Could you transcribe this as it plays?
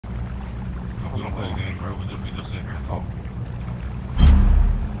don't play a game, bro. We just sit here and talk.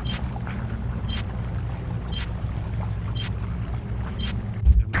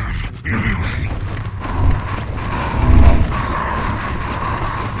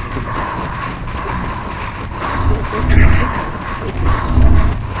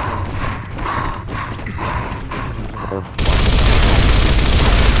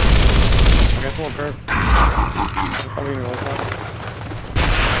 One first. Probably gonna work out.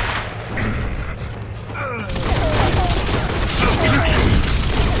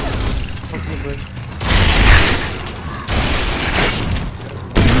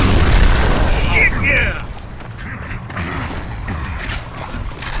 Shit, yeah!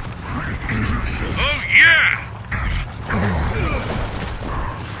 Oh, yeah!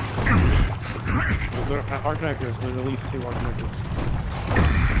 Our connectors, there's at least 2 our connectors.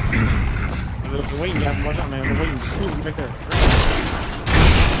 The waiting gap, watch out, man. The waiting right there.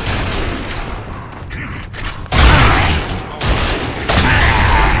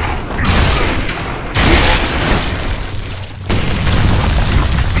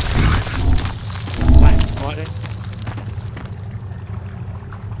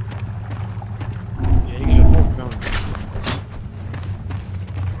 Yeah, you get a fork going.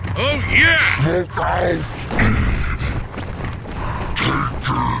 Oh, yeah! Smoke out!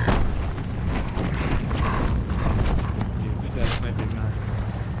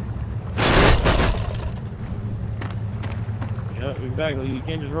 Yep, exactly. You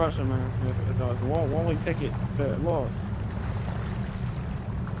can't just rush them, man. It's a one-way ticket to loss.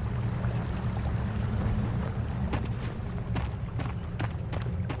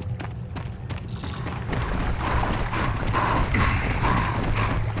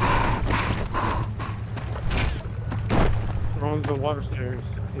 On the water stairs,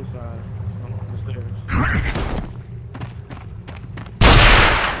 his side, on the stairs.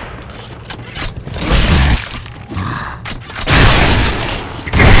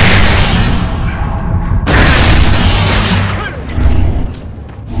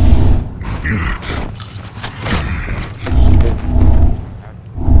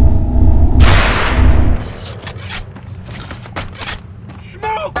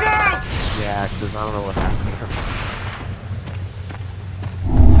 Smoke out! Yeah, because I don't know what happened here.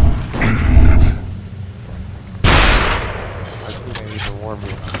 I think I need to warm me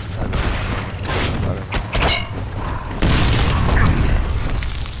up.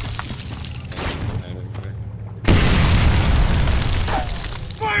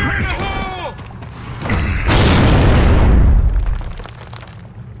 Fire in the hole!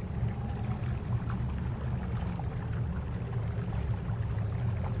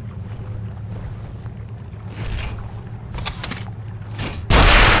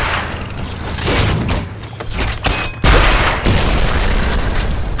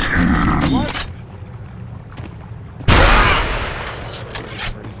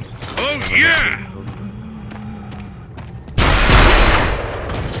 Oh, yeah!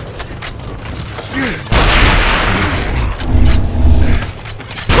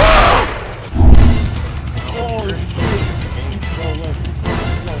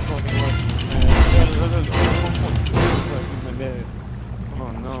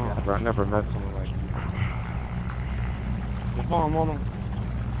 Oh no. I never met someone like you. Come on, mama.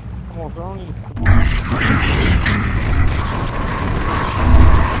 Come on, Tony.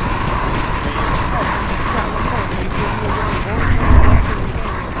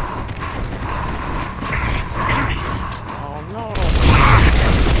 Oh no.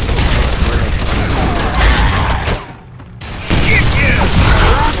 Shit, yeah!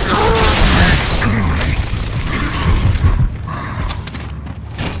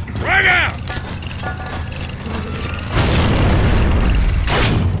 Right out!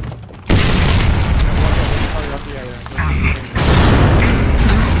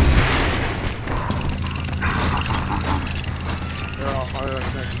 They're all hard on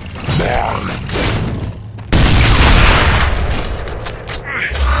connections.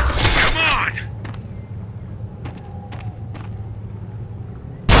 Come on!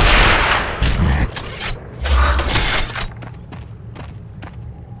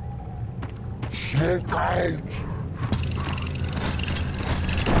 Smoke out!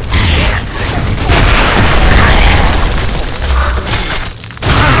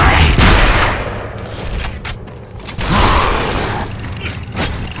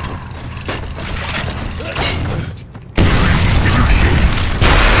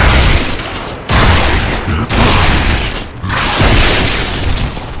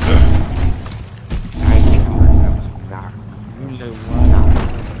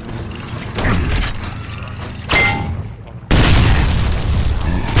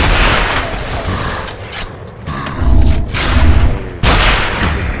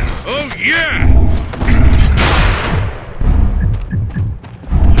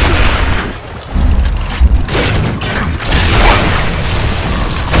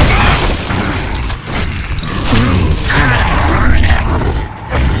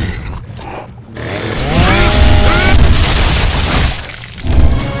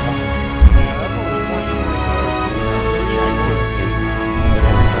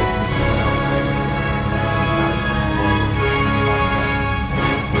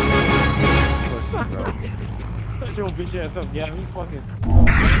 What's up, yeah, he fucking... I'm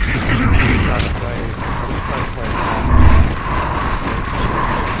trying to play.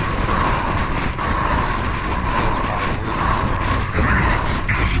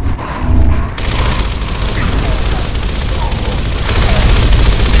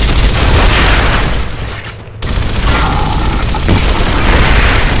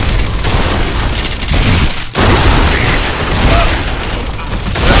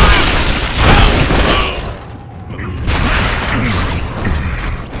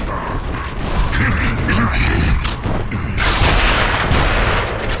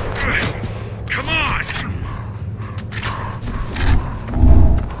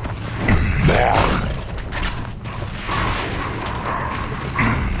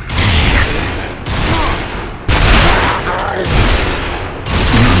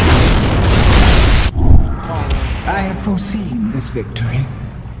 I have foreseen this victory.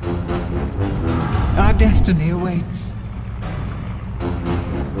 Our destiny awaits.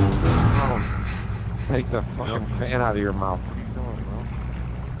 Oh, take the fucking fan out of your mouth. What are you doing, bro?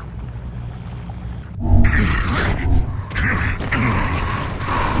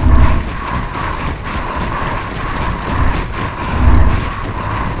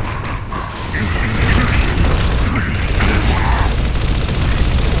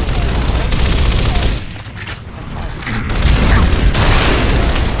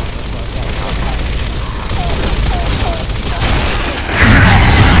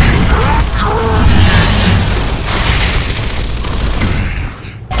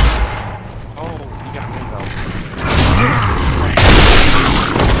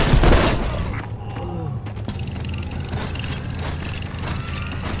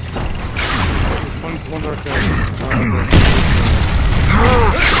 One right there.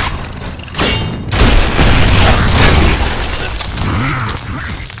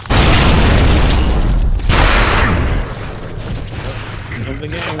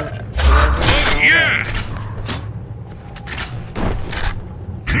 Yeah!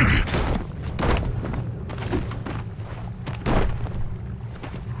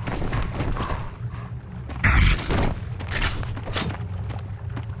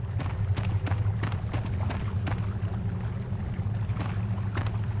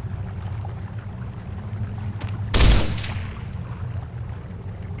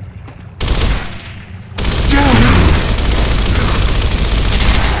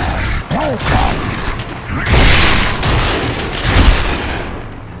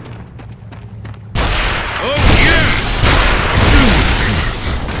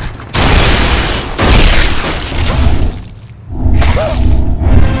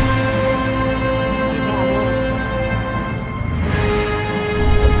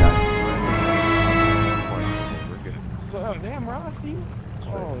 Damn, Rossi.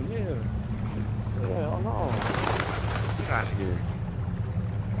 Oh, yeah. Yeah, oh no. Get out of here.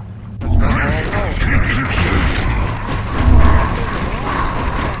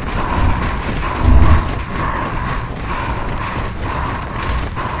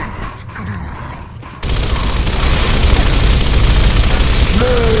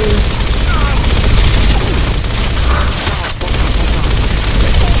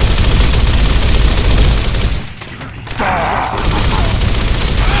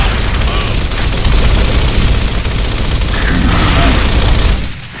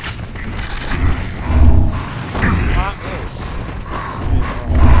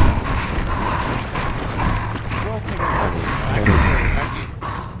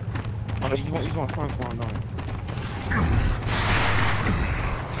 He's on front one, don't he?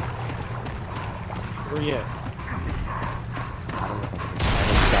 Where you at? I don't know.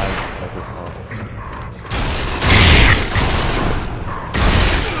 I died at this moment.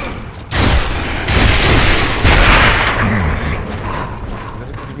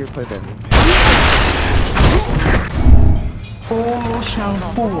 You play that All shall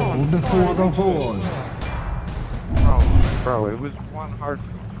fall before the horde. Bro, it was one hard.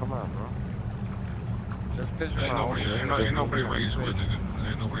 Come on, bro. Just because Ain't nobody raised with it.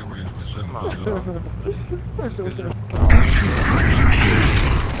 Ain't nobody raised with it. Come on, bro.